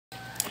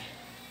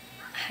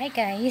Hi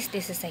guys,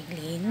 this is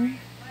ILYN.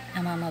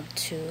 I'm mom of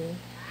two.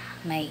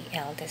 My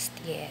eldest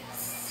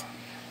is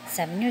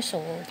 7 years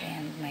old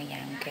and my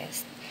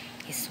youngest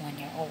is 1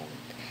 year old.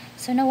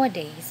 So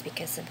nowadays,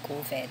 because of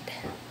COVID,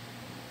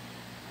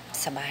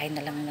 sa bahay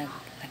na lang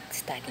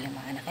nag-study yung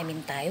mga anak. I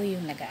mean, tayo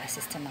yung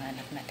nag-a-assist sa mga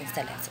anak natin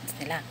sa lessons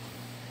nila.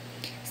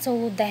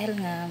 So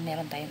dahil nga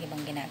meron tayong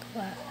ibang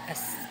ginagawa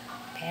as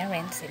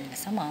parents and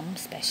as a mom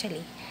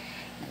especially,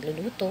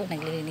 nagluluto,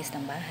 naglilinis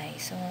ng bahay.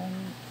 So,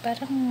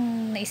 parang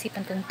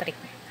naisipan kong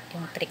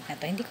yung trick na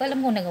to. Hindi ko alam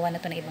kung nagawa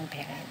na to ng ibang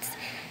parents.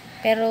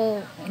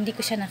 Pero, hindi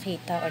ko siya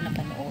nakita or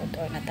napanood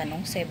or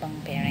natanong sa ibang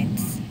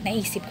parents.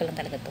 Naisip ko lang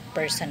talaga to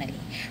personally.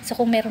 So,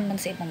 kung meron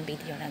man sa ibang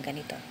video na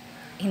ganito,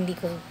 hindi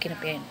ko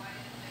kinopia,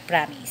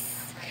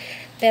 promise.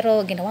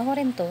 Pero, ginawa ko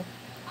rin to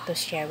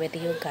share with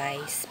you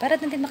guys para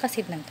na din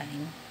makasave ng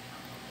time.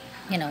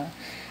 You know,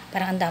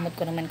 parang ang damot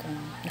ko naman kung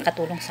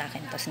nakatulong sa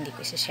akin tapos hindi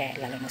ko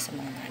i-share lalo na sa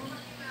mga mami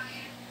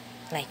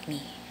like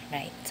me,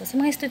 right? So sa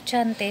mga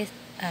estudyante,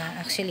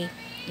 actually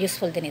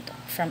useful din ito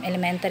from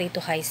elementary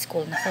to high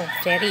school. Nako,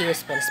 very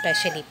useful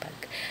especially pag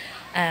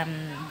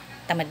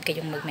tamad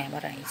kayong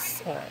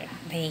mag-memorize or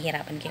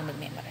nahihirapan kayong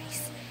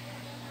mag-memorize.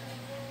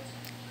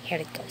 Here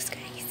it goes,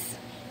 guys.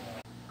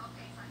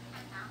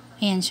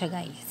 Ayan siya,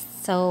 guys.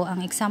 So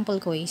ang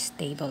example ko is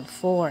table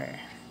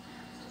 4.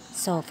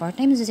 So, 4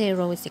 times 0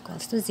 is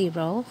equals to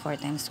 0. 4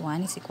 times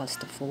 1 is equals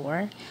to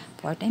 4.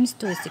 4 times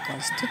 2 is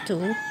equals to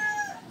 2.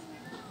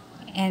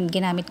 And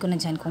ginamit ko na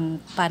dyan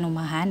kung paano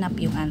mahanap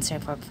yung answer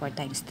for 4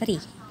 times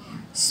 3.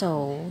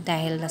 So,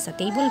 dahil nasa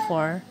table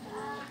 4,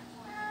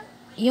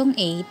 yung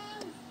 8,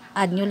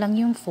 add nyo lang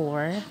yung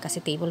 4, kasi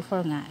table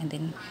 4 nga. And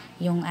then,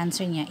 yung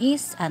answer niya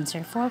is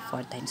answer for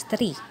 4 times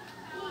 3.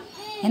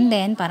 And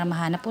then, para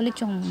mahanap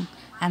ulit yung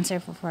answer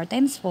for 4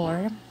 times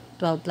 4,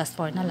 12 plus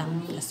 4 na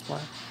lang, plus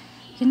 4.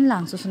 Yun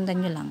lang,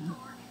 susundan nyo lang.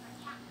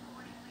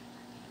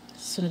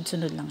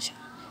 Sunod-sunod lang siya.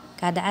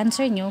 Kada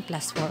answer nyo,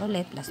 plus 4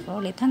 ulit,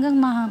 hanggang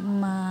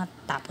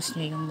matapos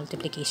nyo yung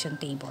multiplication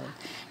table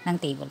ng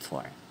table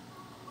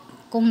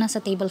 4. Kung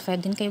nasa table 5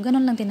 din kayo,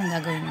 ganun lang din ang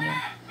gagawin nyo.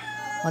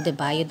 O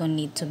diba, you don't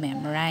need to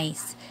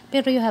memorize.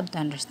 Pero you have to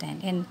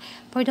understand. And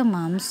for the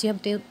moms, you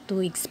have to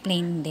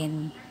explain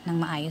din ng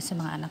maayos sa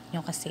mga anak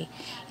nyo kasi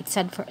it's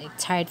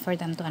hard for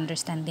them to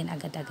understand din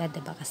agad-agad,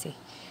 diba? Kasi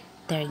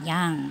they're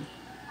young.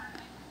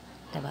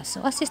 Diba?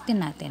 So, assist din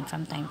natin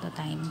from time to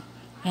time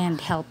and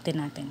help din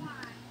natin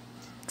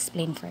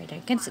explain further.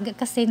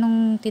 Kasi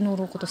nung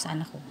tinuro ko to sa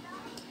anak ko,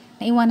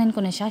 naiwanan ko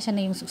na siya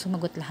na yung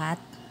sumagot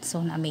lahat. So,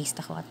 na-amazed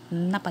ako at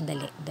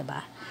napadali,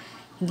 diba?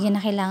 Hindi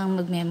na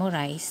kailangan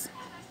mag-memorize.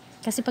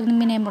 Kasi pag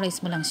memorize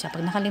mo lang siya,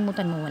 pag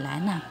nakalimutan mo,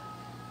 wala na.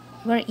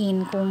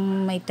 Wherein,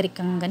 kung may trick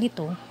kang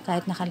ganito,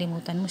 kahit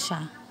nakalimutan mo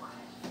siya,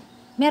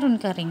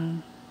 meron ka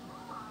ring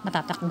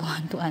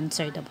matatakbuhan to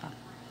answer, diba?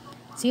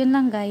 So, yun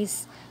lang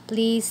guys.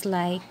 Please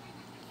like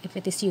if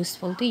it is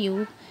useful to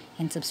you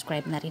and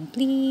subscribe na rin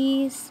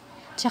please.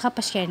 Tsaka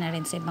pa-share na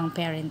rin sa ibang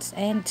parents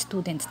and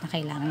students na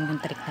kailangan yung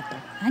trick na to.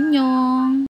 Annyeong!